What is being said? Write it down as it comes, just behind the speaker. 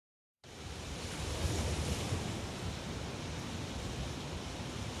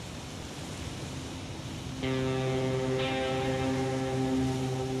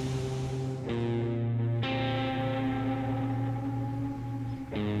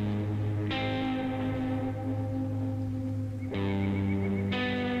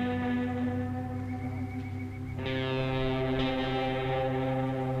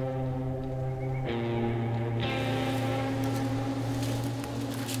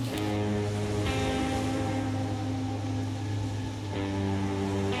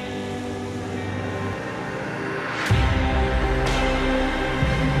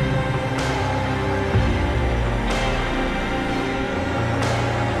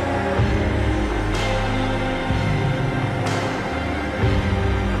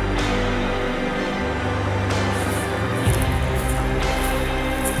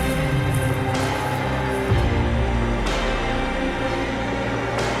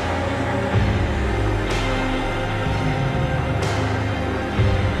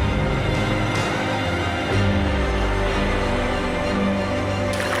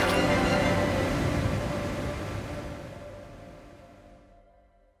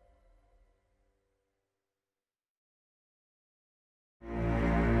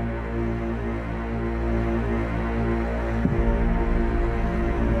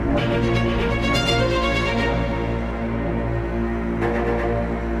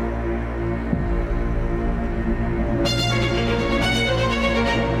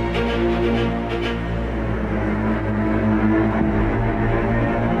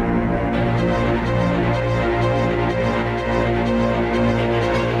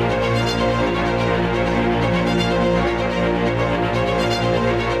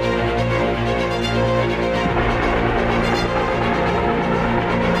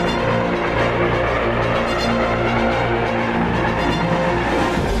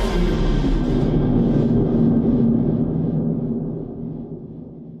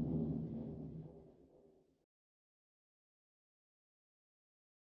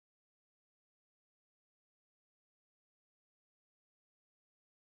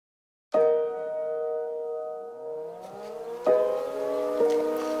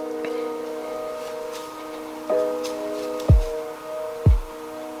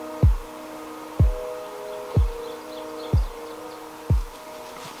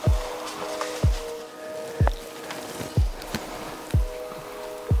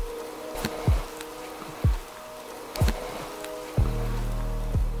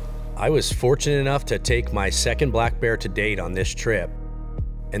I was fortunate enough to take my second black bear to date on this trip,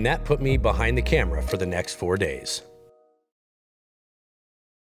 and that put me behind the camera for the next 4 days.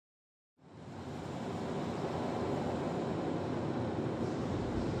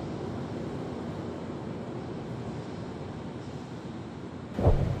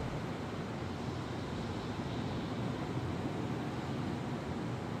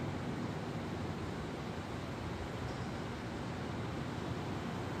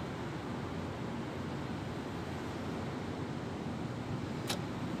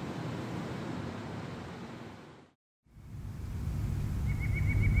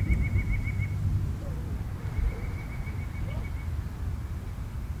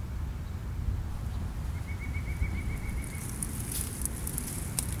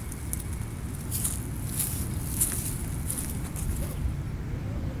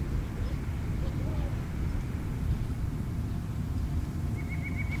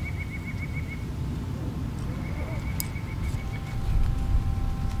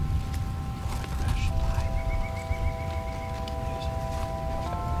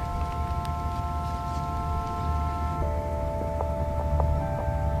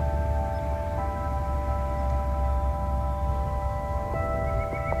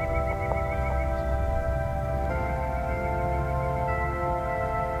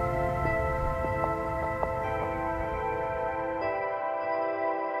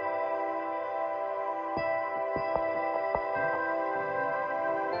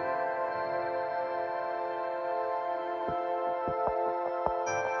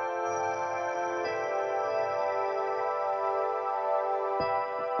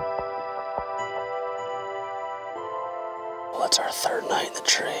 Well, it's our third night in the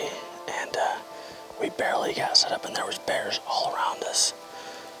tree, and we barely got set up, and there was bears all around us.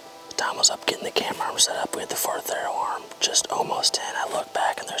 Tom was up getting the camera arm set up. We had the fourth arrow arm just almost in. I look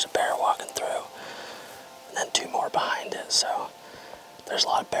back, and there's a bear walking through, and then two more behind it. So there's a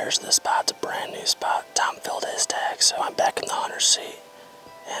lot of bears in this spot. It's a brand new spot. Tom filled his tag, so I'm back in the hunter's seat,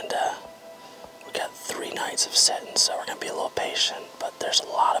 and we got 3 nights of sitting, so we're gonna be a little patient. But there's a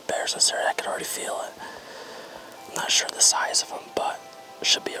lot of bears in this area. I could already feel it. I'm not sure the size of them, but it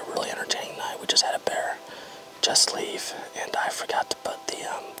should be a really entertaining night. We just had a bear just leave, and I forgot to put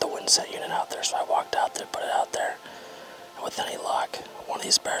the windset unit out there, so I walked out there, put it out there, and with any luck, one of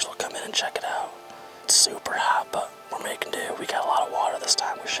these bears will come in and check it out. It's super hot, but we're making do. We got a lot of water this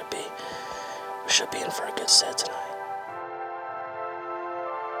time. We should be in for a good sit tonight.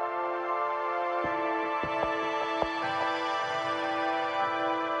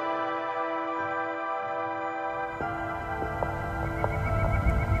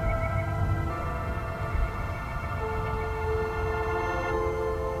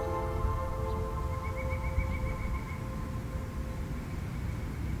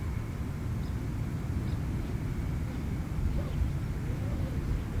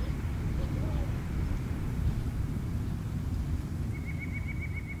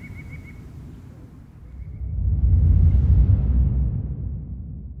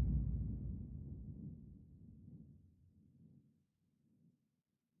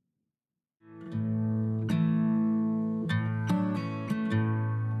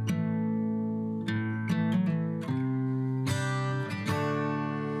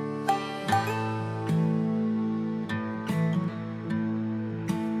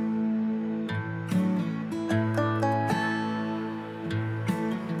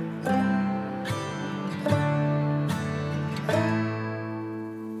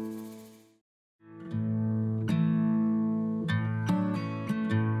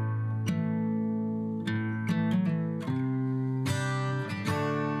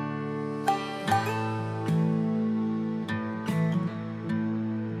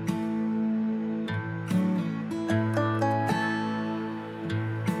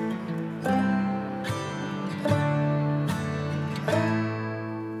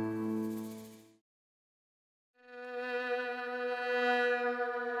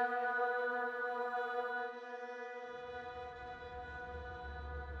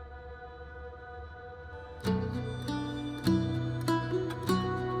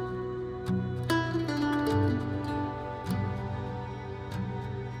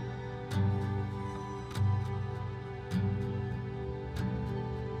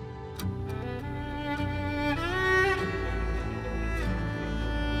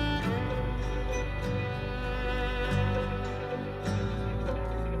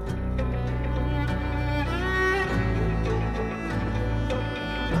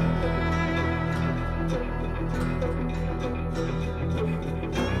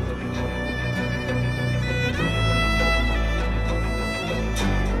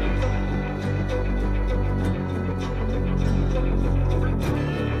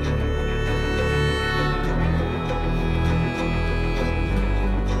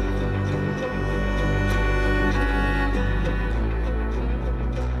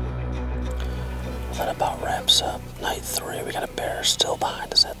 That about wraps up night 3. We got a bear still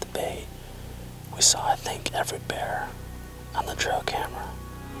behind us at the bait. We saw, I think, every bear on the trail camera.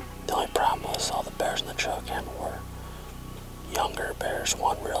 The only problem was all the bears in the trail camera were younger bears,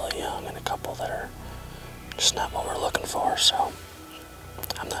 one really young and a couple that are just not what we're looking for, so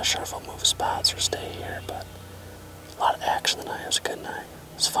I'm not sure if we'll move spots or stay here, but a lot of action tonight. It was a good night.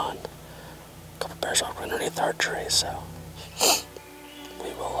 It was fun. A couple bears walked underneath our tree, so we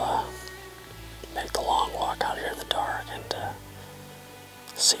will make the long walk out here in the dark and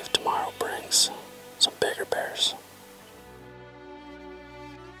see if tomorrow brings some bigger bears.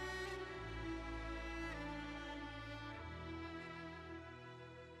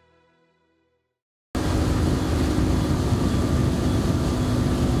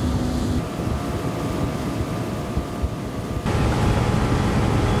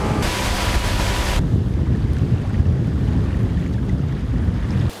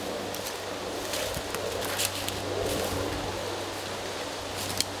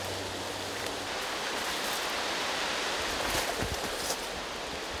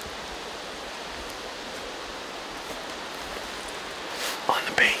 On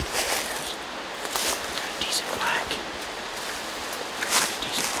the bait. Decent black.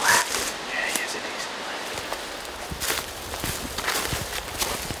 Decent black. Yeah, he is a decent black.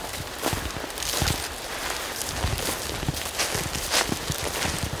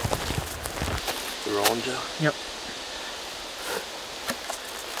 You rolling, Joe? Yep.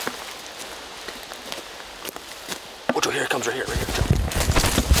 Oh, Joe, here it comes, right here, Joe.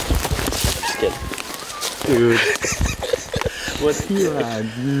 Just kidding. Dude. What's he on?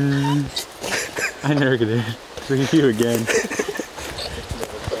 I never get it. Look at you again.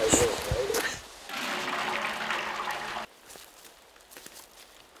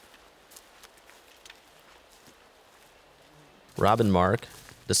 Rob and Mark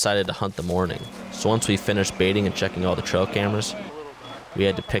decided to hunt the morning, so once we finished baiting and checking all the trail cameras, we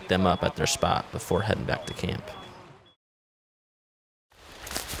had to pick them up at their spot before heading back to camp.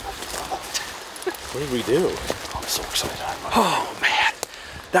 What did we do? Oh, I'm so excited. Oh, man.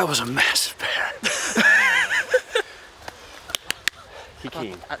 That was a massive bear. He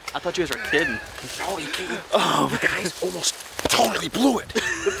came. I thought you guys were kidding. No, he came. Oh, the guys almost totally blew it.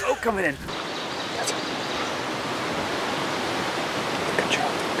 The boat coming in. That's it. Good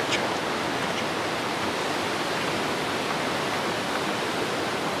job. Good job.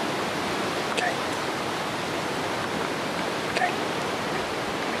 Okay. Okay.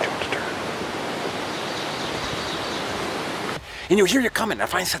 Control to turn. And you're coming. I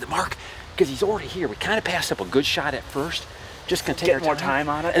finally said to Mark, because he's already here. We kind of passed up a good shot at first. Just gonna take Get more time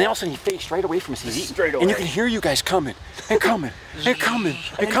on it. And then all of a sudden he faced right away from us. He's straight away. And you can hear you guys coming and coming and coming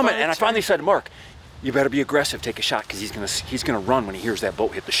and coming. And I finally said to Mark, you better be aggressive, take a shot, because he's gonna run when he hears that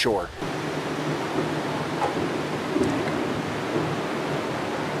boat hit the shore.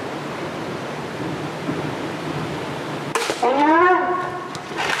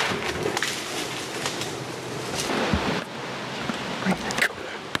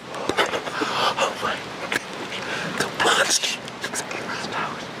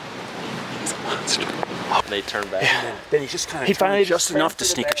 They turned back. Then he just kind of He finally just enough to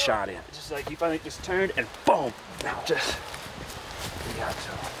sneak a shot in. Just like he finally just turned and boom. Now just. We got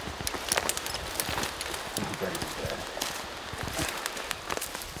to. He better be dead.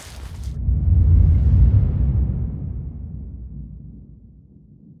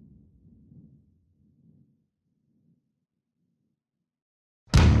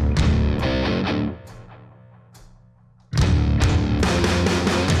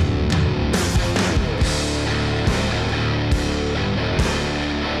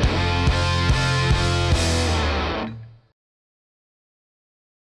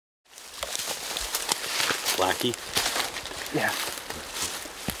 Blackie? Yeah.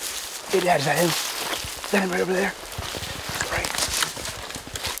 Hey, Dad, is that him? Is that him right over there? Right.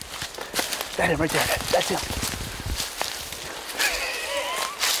 That him right there, Dad. That's him.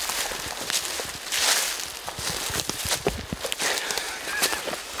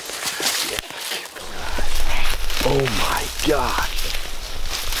 Oh my God.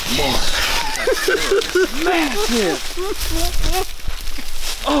 Massive.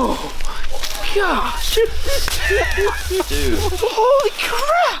 Oh my gosh. Dude. Holy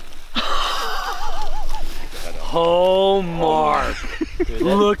crap. Oh, Mark. Dude,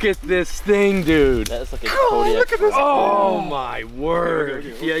 Look at this thing, dude. that's like a Kodiak. Look at this. Oh, my word.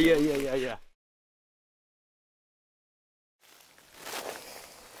 Yeah.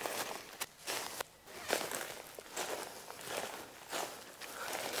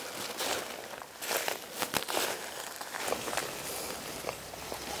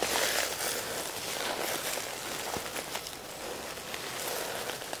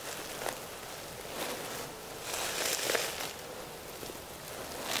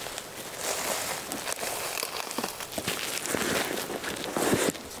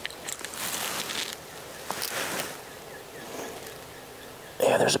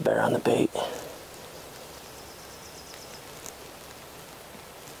 Yeah, there's a bear on the bait.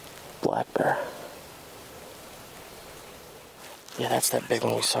 Black bear. Yeah, that's that big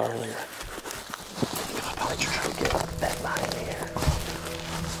one we saw earlier. I'll probably try to get that behind me here.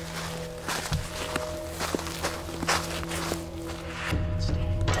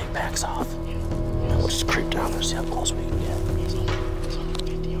 Take backs off. And we'll just creep down there, see how close we can get.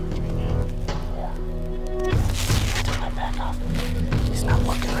 Yeah. Take my back off. He's not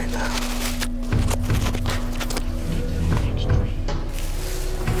looking right now.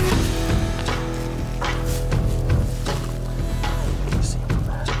 See him from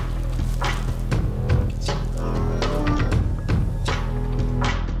there.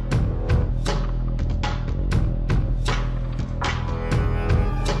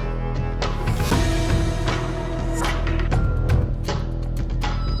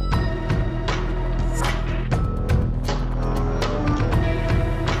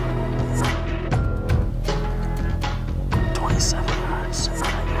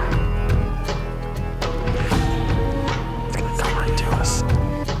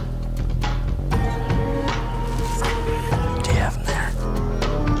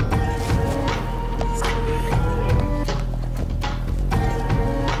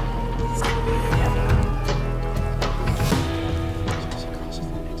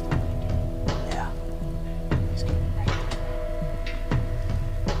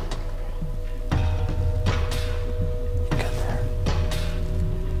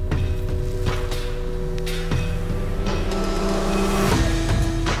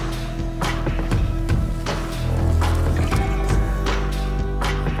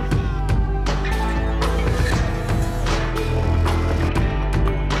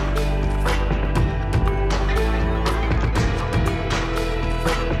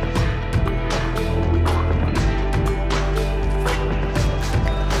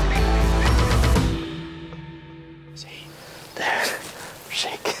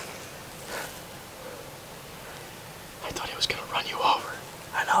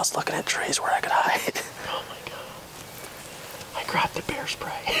 trees where I could hide. Oh my god. I grabbed the bear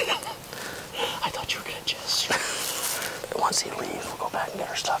spray. I thought you were gonna just... Once he leaves, we'll go back and get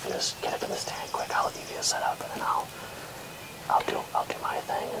our stuff and just get up in the stand quick. I'll let you get set up and then I'll do my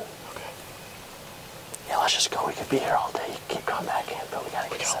thing. And, Okay. yeah, let's just go. We could be here all day. Keep coming back in, but we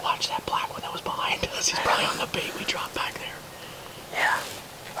gotta get set up. Watch that black one that was behind us. He's probably on the bait we dropped back there. Yeah.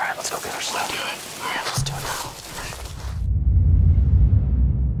 All right, let's go get our stuff. Let's do it. Yeah, let's do it now.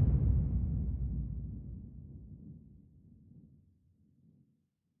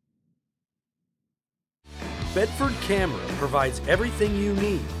 Bedford Camera provides everything you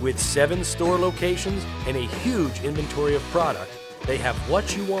need with 7 store locations and a huge inventory of product. They have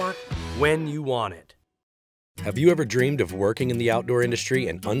what you want, when you want it. Have you ever dreamed of working in the outdoor industry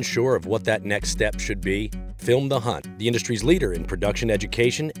and unsure of what that next step should be? Film The Hunt, the industry's leader in production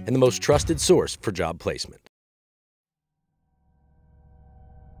education and the most trusted source for job placement.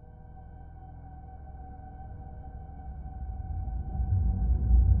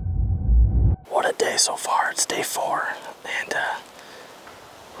 What a day so far. It's day 4, and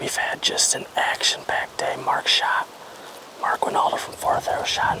we've had just an action-packed day. Mark Winaldo from 4th Arrow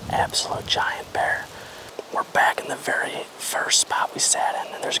shot an absolute giant bear. We're back in the very first spot we sat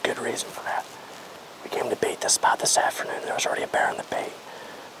in, and there's a good reason for that. We came to bait this spot this afternoon. There was already a bear on the bait.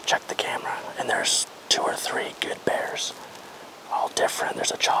 Checked the camera, and there's 2 or 3 good bears. All different.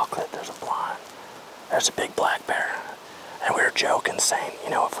 There's a chocolate, there's a blonde, there's a big black bear. And we were joking, saying, you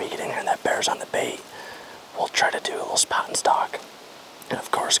know, if we get in here and that bear's on the bait, we'll try to do a little spot and stalk. And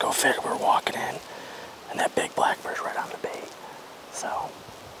of course, go figure, we're walking in, and that big black bear's right on the bait. So,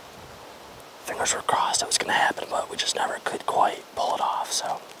 fingers were crossed it was going to happen, but we just never could quite pull it off.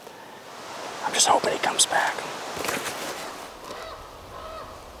 So, I'm just hoping he comes back.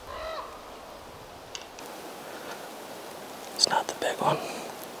 It's not the big one.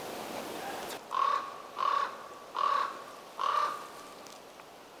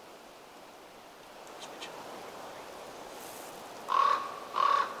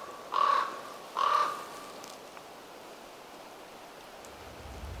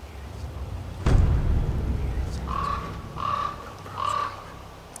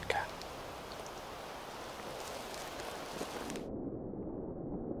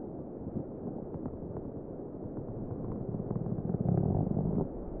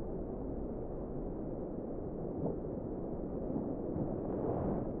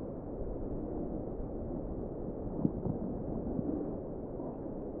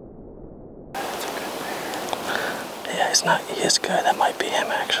 Yeah, he is good. That might be him,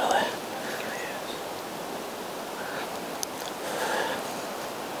 actually.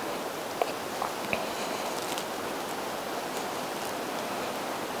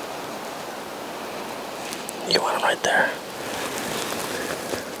 You want him right there.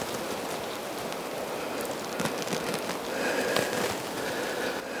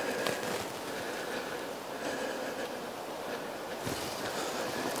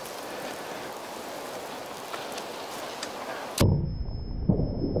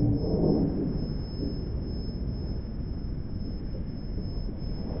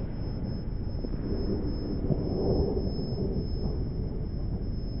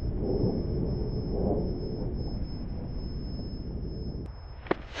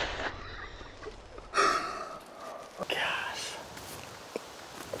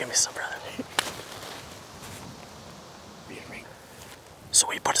 Give me some, brother. So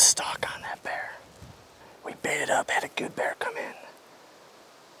we put a stalk on that bear. We baited up, had a good bear come in.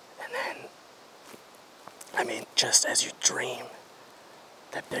 And then, I mean, just as you dream,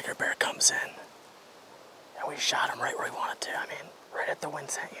 that bigger bear comes in. And we shot him right where we wanted to. I mean, right at the wind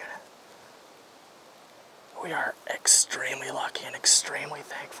scent unit. We are extremely lucky and extremely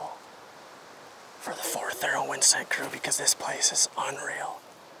thankful for the 4th Arrow wind scent crew, because this place is unreal.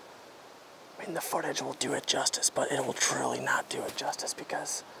 I mean, the footage will do it justice, but it will truly not do it justice,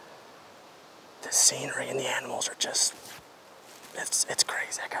 because the scenery and the animals are just, it's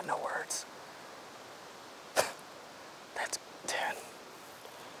crazy. I got no words. That's, dude.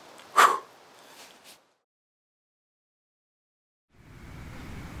 Whew.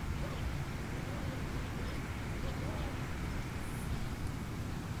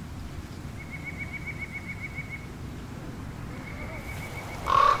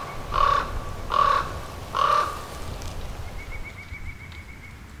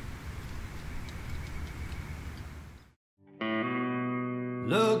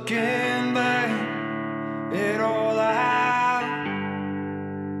 Looking back at all I have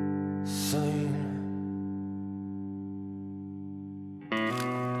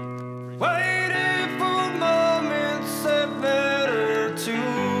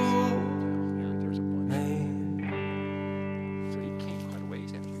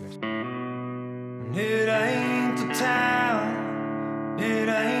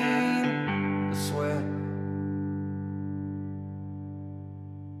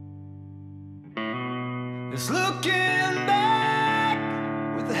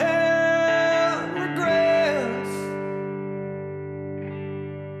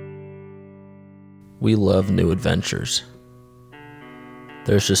We love new adventures.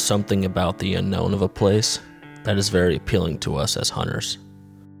 There's just something about the unknown of a place that is very appealing to us as hunters.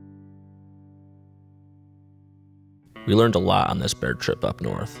 We learned a lot on this bear trip up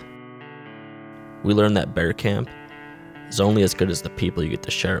north. We learned that bear camp is only as good as the people you get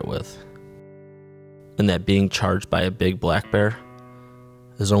to share it with, and that being charged by a big black bear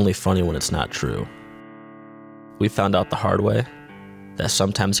is only funny when it's not true. We found out the hard way that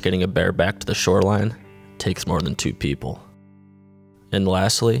sometimes getting a bear back to the shoreline takes more than 2 people. And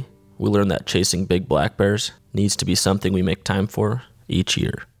lastly, we learned that chasing big black bears needs to be something we make time for each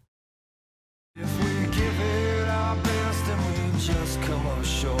year. If we